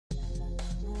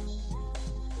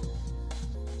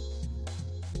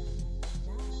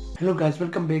Hello guys,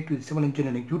 welcome back to the Civil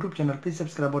Engineering YouTube channel. Please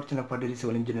subscribe our channel for daily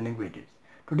civil engineering videos.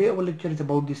 Today our lecture is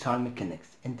about the soil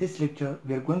mechanics. In this lecture,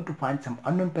 we are going to find some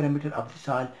unknown parameter of the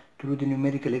soil through the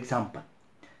numerical example.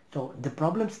 So the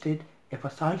problem states if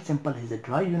a soil sample has a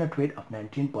dry unit weight of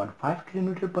 19.5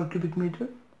 kN per cubic meter,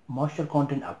 moisture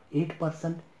content of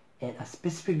 8% and a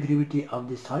specific gravity of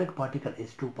the solid particle is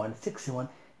 2.67,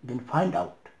 then find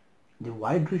out the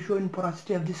void ratio and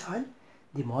porosity of the soil,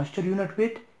 the moisture unit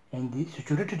weight and the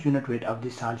saturated unit weight of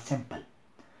the soil sample.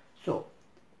 So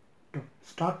to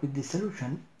start with the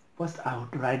solution, first I have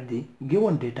to write the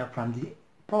given data from the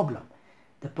problem.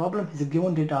 The problem is a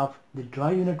given data of the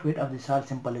dry unit weight of the soil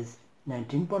sample is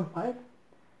 19.5.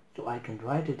 So I can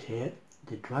write it here.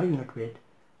 The dry unit weight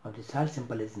of the soil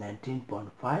sample is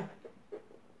 19.5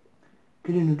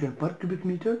 kilonewton per cubic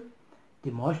meter.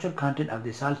 The moisture content of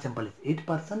the soil sample is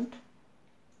 8%.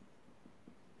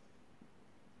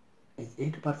 Is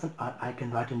 8%, or I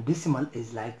can write in decimal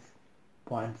is like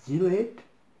 0.08,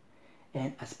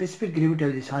 and a specific gravity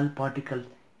of the soil particle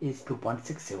is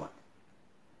 2.67.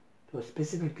 So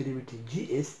specific gravity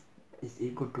GS is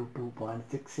equal to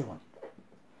 2.67.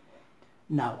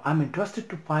 Now I'm interested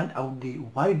to find out the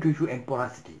void ratio and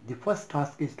porosity. The first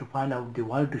task is to find out the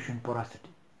void ratio and porosity.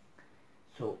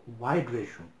 So void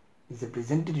ratio is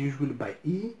represented usually by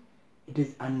E. It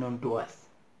is unknown to us.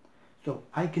 So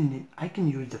I can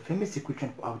use the famous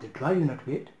equation of the dry unit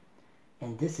weight,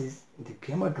 and this is the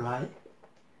gamma dry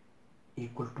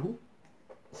equal to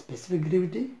specific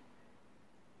gravity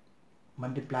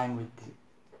multiplying with the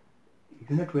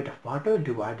unit weight of water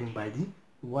dividing by the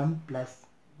 1 plus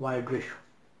void ratio.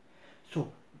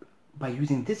 So by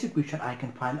using this equation I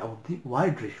can find out the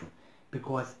void ratio,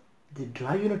 because the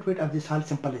dry unit weight of the soil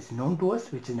sample is known to us,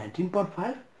 which is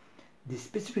 19.5. The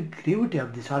specific gravity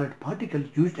of the solid particle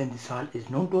used in the soil is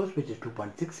known to us, which is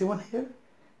 2.67 here.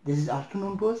 This is also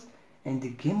known to us. And the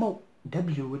gamma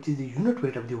W, which is the unit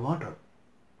weight of the water.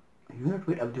 Unit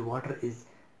weight of the water is,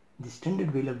 the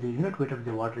standard value of the unit weight of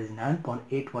the water is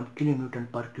 9.81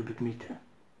 kilonewton per cubic meter.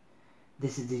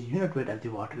 This is the unit weight of the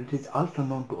water. It is also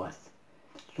known to us.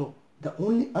 So the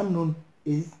only unknown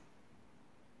is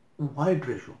void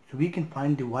ratio. So we can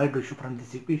find the void ratio from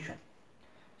this equation.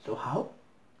 So how?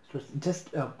 So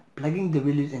just plugging the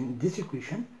values in this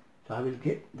equation, so I will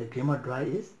get the gamma dry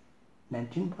is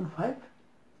 19.5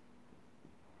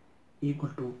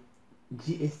 equal to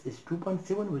GS is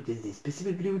 2.7, which is the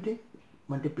specific gravity,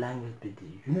 multiplying with the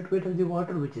unit weight of the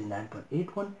water, which is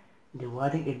 9.81,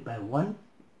 dividing it by 1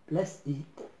 plus E.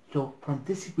 So from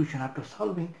this equation, after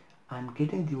solving, I am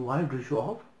getting the void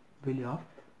ratio of value of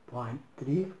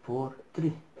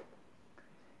 0.343.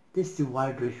 This is the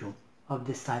void ratio of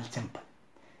the soil sample.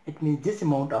 It means this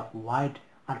amount of void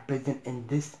are present in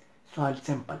this soil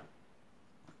sample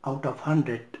out of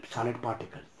 100 solid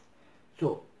particles.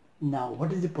 So now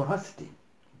what is the porosity?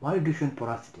 Void ratio and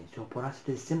porosity. So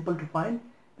porosity is simple to find,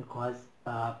 because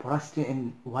porosity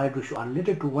and void ratio are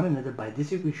related to one another by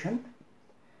this equation.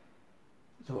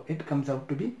 So it comes out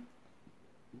to be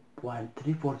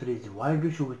 0.343 is the void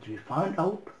ratio, which we found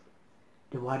out,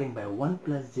 dividing by 1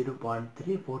 plus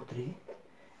 0.343,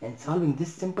 and solving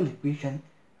this simple equation,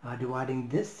 dividing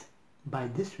this by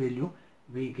this value,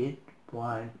 we get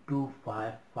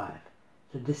 0.255.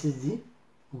 So this is the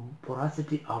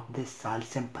porosity of this soil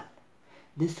sample.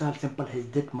 This soil sample has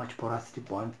that much porosity,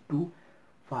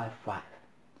 0.255.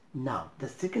 Now the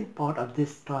second part of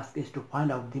this task is to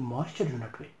find out the moisture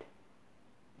unit weight.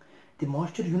 The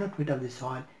moisture unit weight of the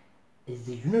soil is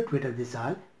the unit weight of the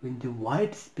soil when the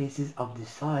void spaces of the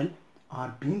soil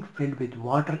are being filled with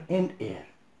water and air.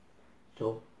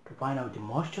 So to find out the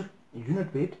moisture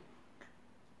unit weight,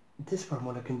 this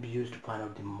formula can be used to find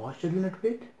out the moisture unit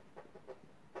weight,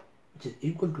 which is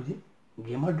equal to the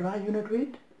gamma dry unit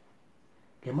weight,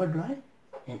 gamma dry,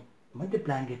 and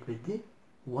multiplying it with the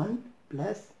 1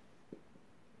 plus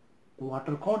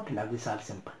water content of the soil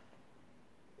sample.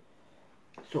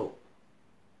 So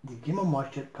the gamma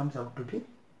moisture comes out to be,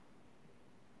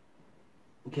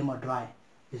 gamma dry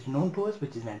is known to us,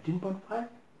 which is 19.5.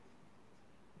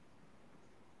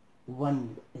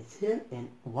 1 is here, and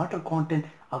water content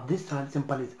of this soil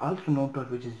sample is also known to us,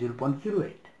 which is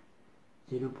 0.08.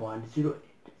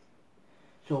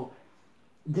 So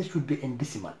this should be in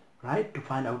decimal, right? To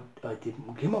find out the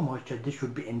gamma moisture, this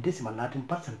should be in decimal, not in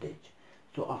percentage.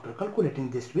 So after calculating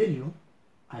this value,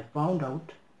 I found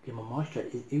out gamma moisture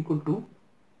is equal to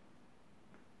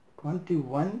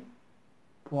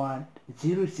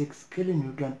 21.06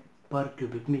 kilonewton per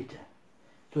cubic meter.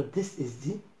 So this is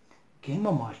the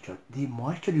gamma moisture, the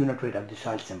moisture unit weight of the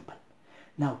soil sample.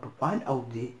 Now to find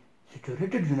out the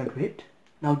saturated unit weight,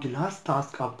 Now the last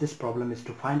task of this problem is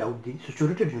to find out the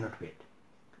saturated unit weight.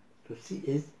 So C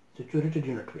is saturated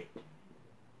unit weight.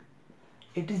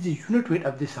 It is the unit weight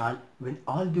of the soil when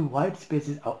all the void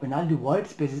spaces of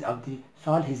the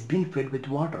soil has been filled with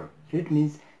water. So it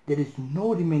means there is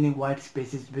no remaining void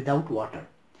spaces without water.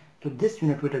 So this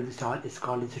unit weight of the soil is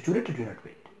called the saturated unit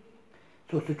weight.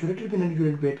 So saturated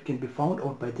unit weight can be found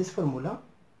out by this formula,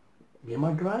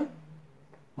 gamma dry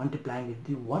multiplying with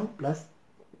the 1 plus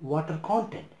water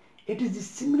content. It is the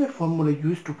similar formula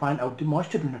used to find out the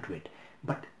moisture unit weight,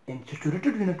 but in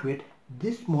saturated unit weight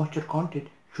this moisture content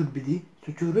should be the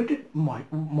saturated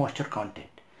moisture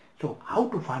content. So how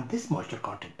to find this moisture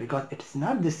content? Because it is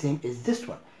not the same as this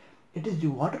one. It is the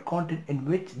water content in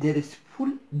which there is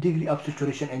full degree of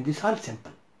saturation in the soil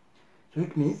sample. So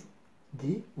it means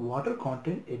the water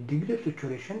content at degree of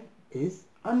saturation is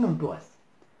unknown to us.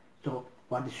 So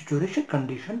for the saturation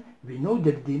condition, we know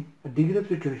that the degree of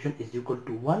saturation is equal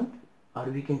to 1, or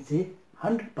we can say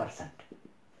 100%.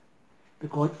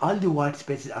 Because all the void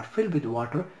spaces are filled with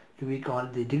water, so we call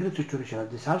the degree of saturation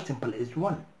of the soil sample is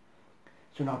 1.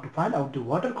 So now to find out the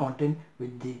water content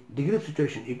with the degree of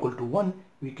saturation equal to 1,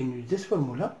 we can use this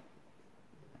formula,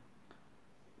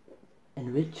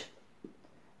 in which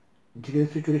degree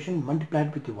of saturation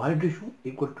multiplied with the void ratio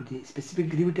equal to the specific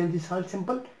gravity of the soil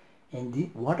sample and the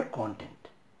water content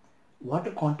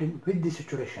with the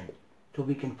saturation. So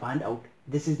we can find out,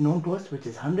 this is known to us, which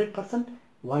is 100%,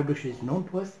 void ratio is known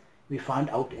to us, we found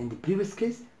out in the previous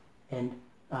case, and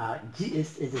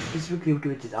GS is a specific gravity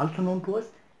which is also known to us,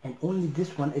 and only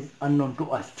this one is unknown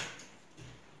to us.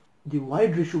 The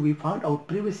void ratio we found out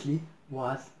previously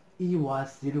was E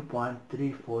was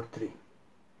 0.343.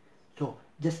 So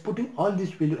just putting all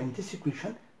this value in this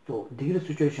equation, so degree of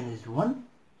saturation is 1,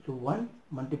 so 1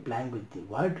 multiplying with the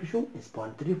void ratio is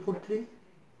 0.343,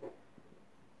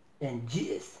 and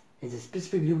GS is a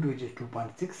specific gravity which is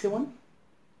 2.67,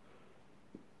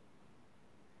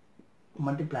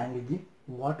 multiplying with the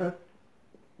water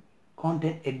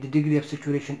content at the degree of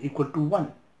saturation equal to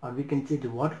 1, or we can say the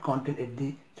water content at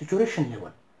the saturation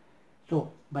level.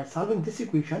 So by solving this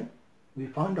equation, we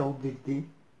found out that the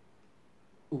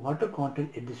water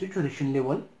content at the saturation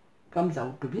level comes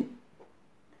out to be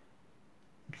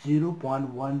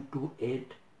 0.1285,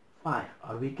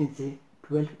 or we can say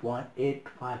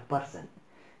 12.85%.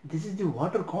 This is the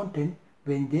water content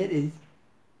when there is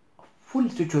full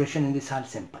saturation in the soil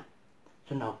sample.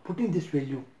 So now putting this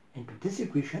value into this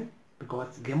equation,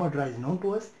 because gamma dry is known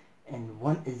to us and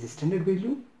 1 is the standard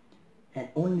value, and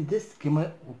only this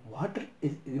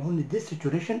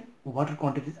saturation water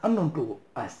content is unknown to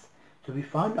us. So we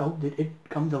found out that it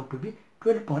comes out to be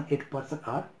 12.8%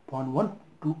 or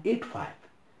 0.1285.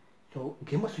 So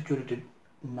gamma saturated,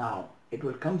 now it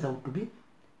will comes out to be,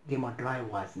 gamma dry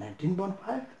was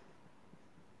 19.5,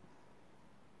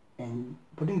 and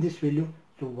putting this value,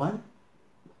 so 1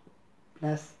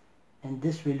 plus, and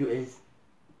this value is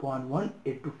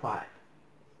 0.1825.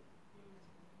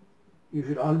 You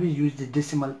should always use the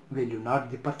decimal value, not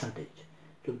the percentage.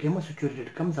 So gamma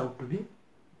saturated comes out to be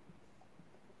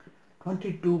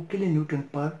 22 kilonewton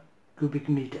per cubic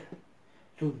meter.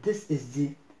 So this is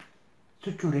the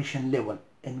saturation level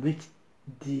in which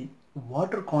the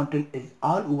water content is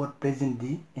all over present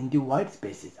in the void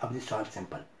spaces of the soil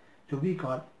sample. So we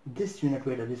call this unit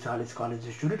weight of the soil is called as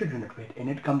the saturated unit weight, and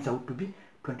it comes out to be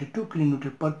 22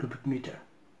 kilonewton per cubic meter.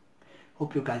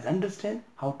 Hope you guys understand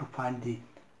how to find the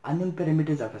unknown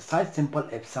parameters of a soil sample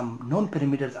if some known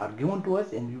parameters are given to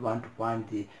us and we want to find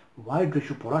the void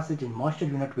ratio, porosity, moisture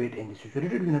unit weight and the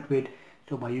saturated unit weight.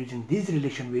 So by using these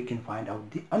relations we can find out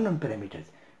the unknown parameters.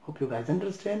 Hope you guys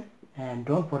understand, and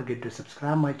don't forget to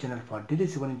subscribe my channel for daily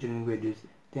civil engineering videos.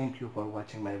 Thank you for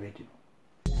watching my video.